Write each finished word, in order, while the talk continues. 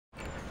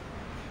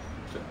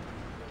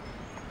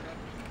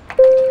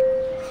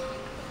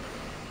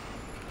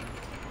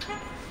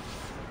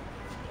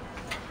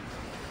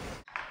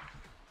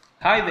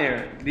Hi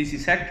there, this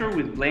is Hector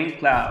with Blame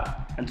Cloud,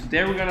 and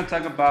today we're going to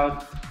talk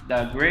about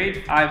the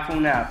great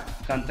iPhone app,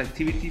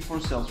 Contactivity for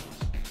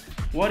Salesforce.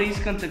 What is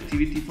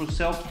Contactivity for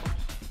Salesforce?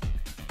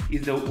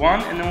 It's the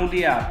one and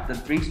only app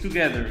that brings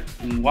together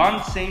in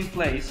one same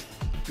place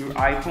your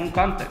iPhone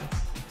contacts,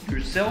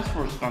 your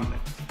Salesforce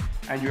contacts,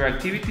 and your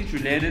activities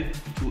related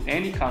to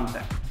any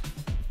contact.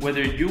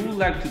 Whether you would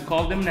like to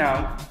call them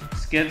now,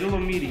 schedule a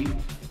meeting,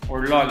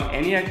 or log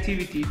any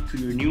activity to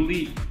your new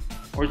lead,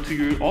 or to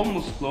your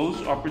almost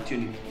closed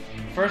opportunity.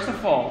 First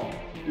of all,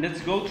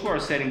 let's go to our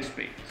settings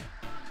page.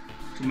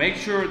 To make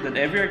sure that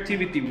every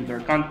activity with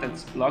our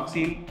contacts logs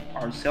in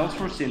our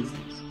Salesforce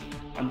instance.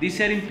 On this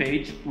setting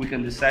page, we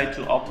can decide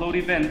to upload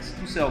events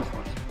to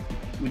Salesforce.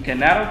 We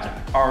can add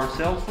our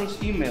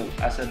Salesforce email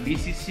as a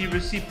BCC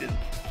recipient,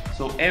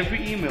 so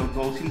every email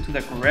goes into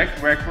the correct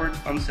record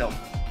on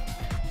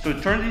Salesforce. So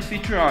turn this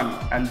feature on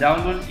and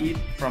download it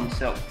from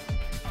Salesforce.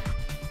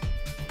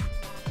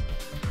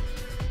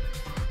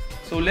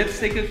 So let's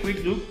take a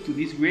quick look to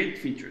these great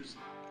features.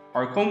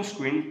 Our home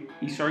screen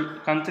is our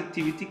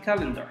Contactivity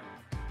calendar.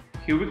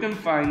 Here we can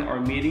find our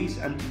meetings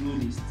and to-do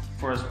lists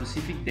for a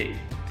specific date.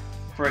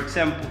 For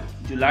example,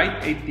 July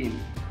 18th,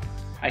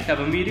 I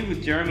have a meeting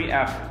with Jeremy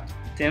after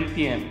 10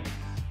 p.m.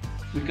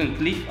 We can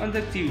click on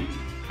the activity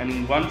and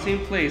in one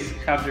same place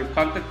have their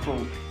contact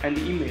phone and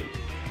email.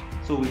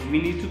 So if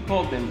we need to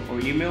call them or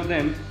email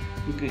them,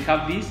 we can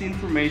have this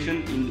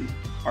information in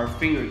our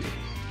fingertips.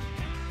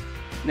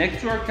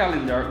 Next to our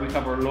calendar, we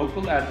have our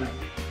local address.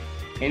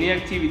 Any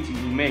activity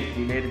we make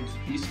related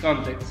to these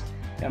contacts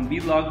can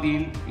be logged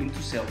into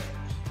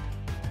Salesforce.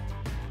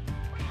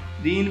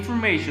 The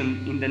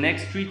information in the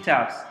next three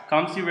tabs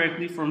comes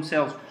directly from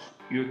Salesforce: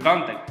 your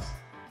contacts,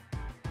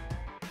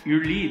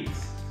 your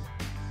leads,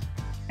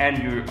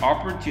 and your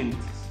opportunities.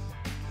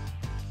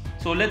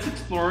 So let's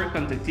explore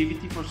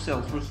Contactivity for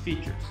Salesforce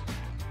features.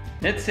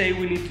 Let's say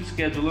we need to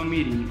schedule a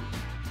meeting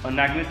on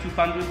Agna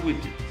 200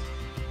 widgets.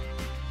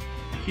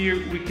 Here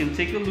we can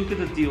take a look at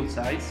the deal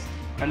size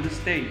and the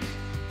stage.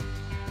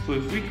 So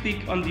if we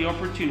click on the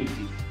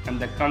opportunity and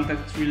the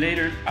contacts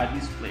related are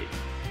displayed.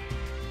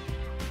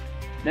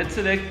 Let's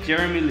select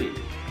Jeremy Lead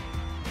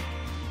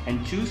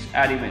and choose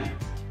Add Event.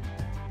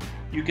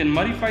 You can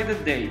modify the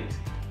date,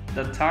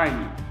 the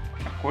time,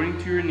 according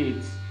to your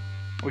needs,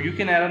 or you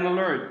can add an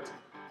alert.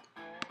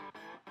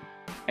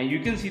 And you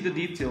can see the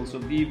details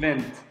of the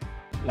event,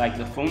 like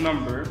the phone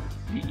number,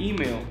 the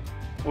email,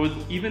 or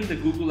even the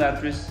Google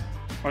address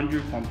on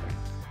your contact.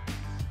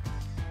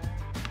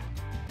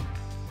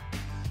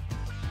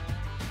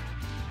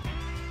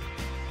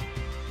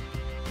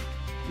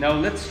 Now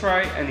let's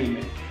try an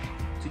email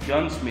to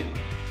John Smith.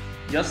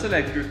 Just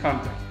select your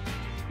contact,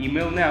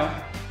 email now,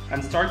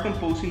 and start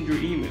composing your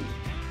email.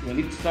 When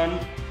it's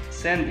done,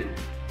 send it.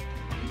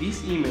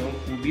 This email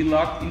will be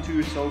logged into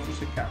your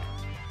Salesforce account.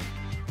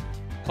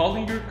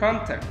 Calling your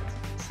contact,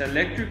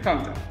 select your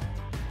contact,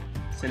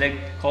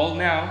 select Call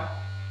Now,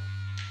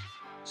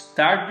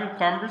 start your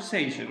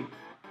conversation,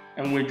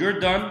 and when you're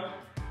done,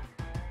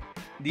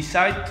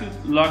 decide to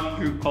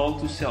log your call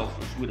to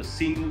Salesforce with a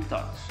single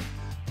touch.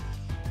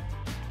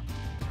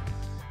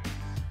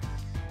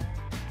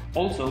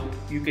 Also,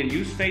 you can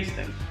use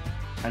FaceTime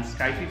and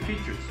Skype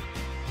features,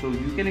 so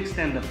you can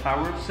extend the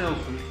power of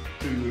Salesforce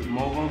to your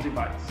mobile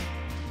device.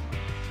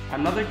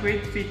 Another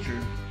great feature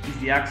is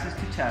the access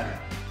to Chatter.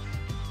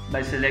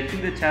 By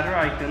selecting the Chatter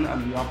icon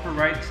on the upper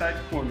right side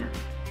corner,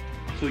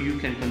 so you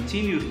can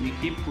continuously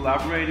keep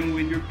collaborating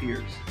with your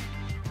peers.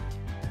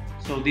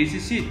 So this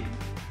is it.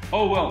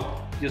 Oh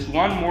well, just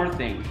one more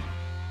thing.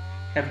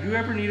 Have you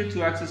ever needed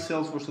to access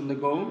Salesforce on the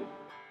go?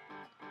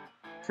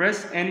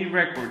 Press any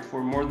record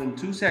for more than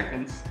 2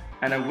 seconds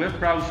and a web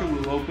browser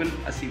will open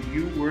as if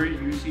you were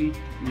using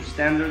your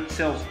standard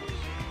Salesforce,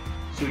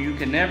 so you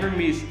can never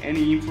miss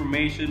any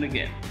information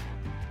again.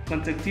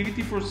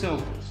 Contactivity for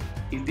Salesforce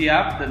is the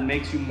app that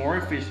makes you more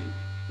efficient,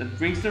 that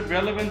brings the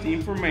relevant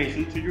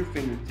information to your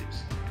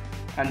fingertips,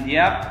 and the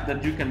app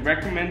that you can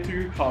recommend to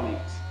your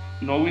colleagues,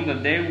 knowing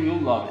that they will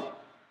love it.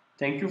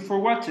 Thank you for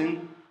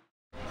watching.